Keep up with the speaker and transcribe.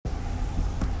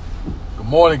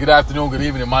morning, good afternoon, good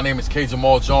evening. My name is K.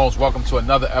 Jamal Jones. Welcome to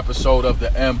another episode of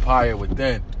The Empire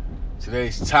Within.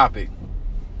 Today's topic: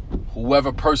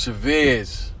 whoever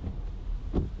perseveres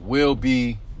will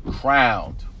be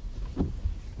crowned.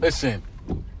 Listen,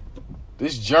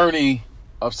 this journey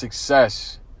of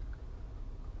success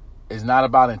is not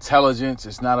about intelligence.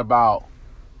 It's not about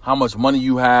how much money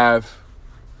you have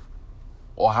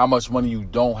or how much money you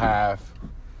don't have.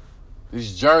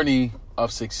 This journey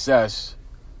of success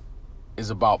is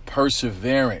about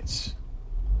perseverance.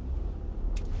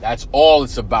 That's all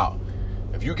it's about.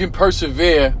 If you can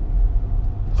persevere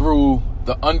through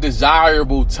the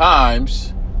undesirable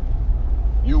times,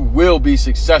 you will be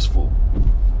successful.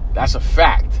 That's a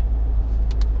fact.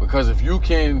 Because if you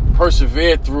can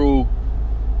persevere through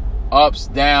ups,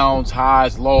 downs,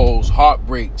 highs, lows,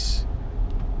 heartbreaks,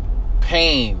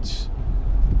 pains,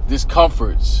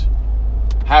 discomforts,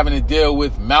 having to deal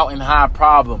with mountain high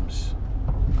problems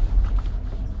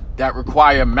that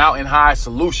require mountain high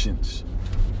solutions,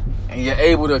 and you're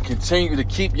able to continue to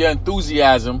keep your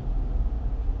enthusiasm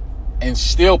and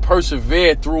still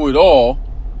persevere through it all,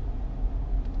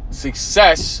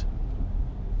 success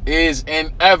is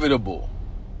inevitable.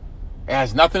 It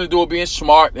has nothing to do with being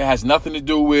smart. It has nothing to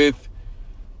do with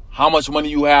how much money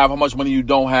you have, how much money you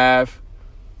don't have.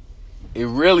 It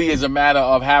really is a matter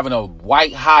of having a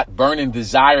white hot burning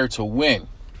desire to win.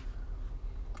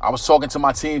 I was talking to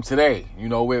my team today. You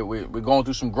know, we're going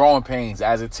through some growing pains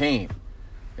as a team.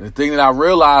 And the thing that I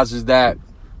realized is that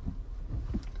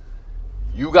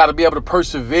you got to be able to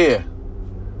persevere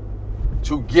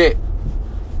to get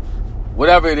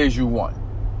whatever it is you want.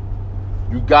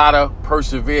 You got to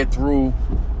persevere through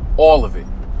all of it.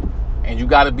 And you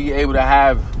got to be able to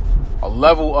have a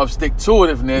level of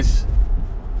stick-to-itiveness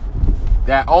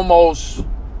that almost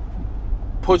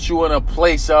puts you in a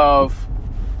place of,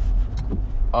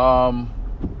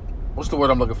 what's the word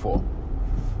I'm looking for?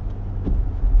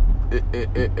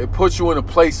 It puts you in a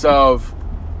place of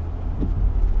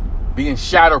being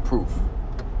shatterproof.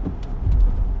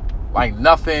 Like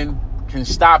nothing can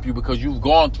stop you because you've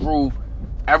gone through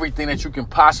everything that you can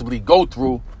possibly go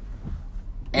through.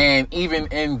 And even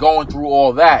in going through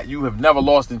all that, you have never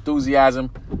lost enthusiasm.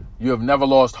 You have never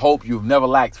lost hope. You've never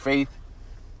lacked faith.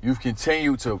 You've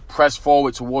continued to press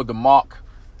forward toward the mark.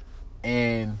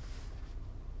 And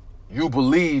you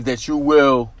believe that you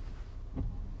will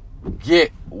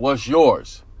get what's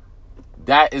yours.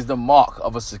 That is the mark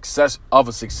of a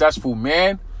successful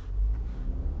man,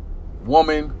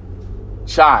 woman,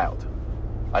 child.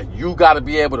 Like, you got to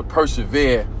be able to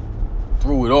persevere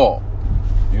through it all.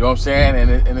 You know what I'm saying?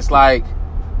 And it's like,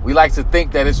 we like to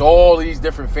think that it's all these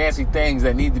different fancy things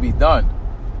that need to be done,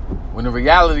 when the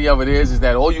reality of it is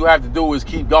that all you have to do is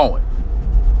keep going.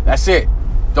 That's it.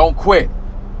 Don't quit.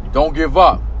 Don't give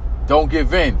up. Don't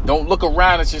give in. Don't look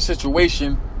around at your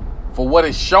situation for what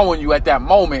it's showing you at that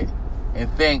moment and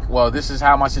think, well, this is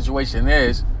how my situation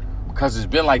is because it's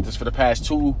been like this for the past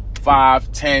 2,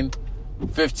 5, 10,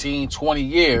 15, 20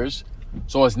 years.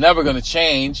 So it's never going to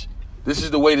change. This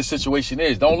is the way the situation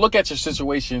is. Don't look at your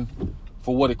situation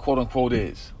for what it quote unquote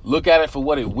is. Look at it for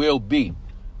what it will be.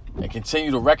 And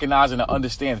continue to recognize and to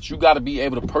understand that you got to be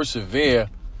able to persevere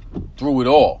through it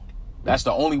all. That's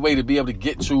the only way to be able to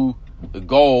get to the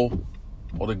goal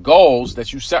or the goals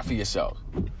that you set for yourself.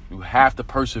 You have to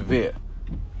persevere.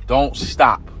 Don't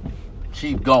stop.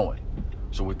 Keep going.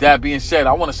 So with that being said,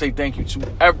 I want to say thank you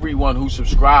to everyone who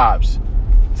subscribes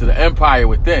to the Empire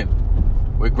Within.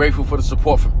 We're grateful for the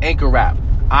support from Anchor App,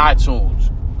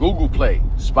 iTunes, Google Play,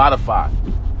 Spotify,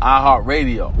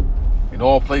 iHeartRadio, and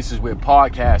all places where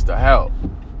podcasts are held.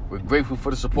 We're grateful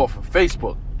for the support from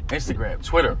Facebook, Instagram,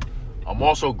 Twitter. I'm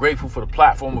also grateful for the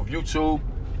platform of YouTube.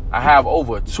 I have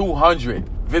over 200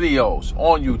 videos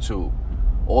on YouTube.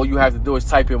 All you have to do is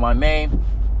type in my name,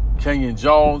 Kenyon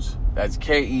Jones. That's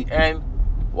Kenyon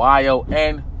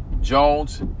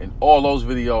Jones, and all those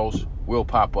videos will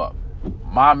pop up.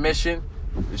 My mission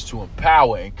is to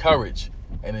empower, encourage,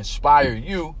 and inspire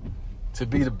you to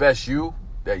be the best you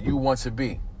that you want to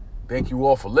be. Thank you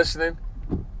all for listening.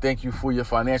 Thank you for your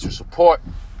financial support,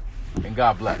 and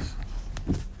God bless.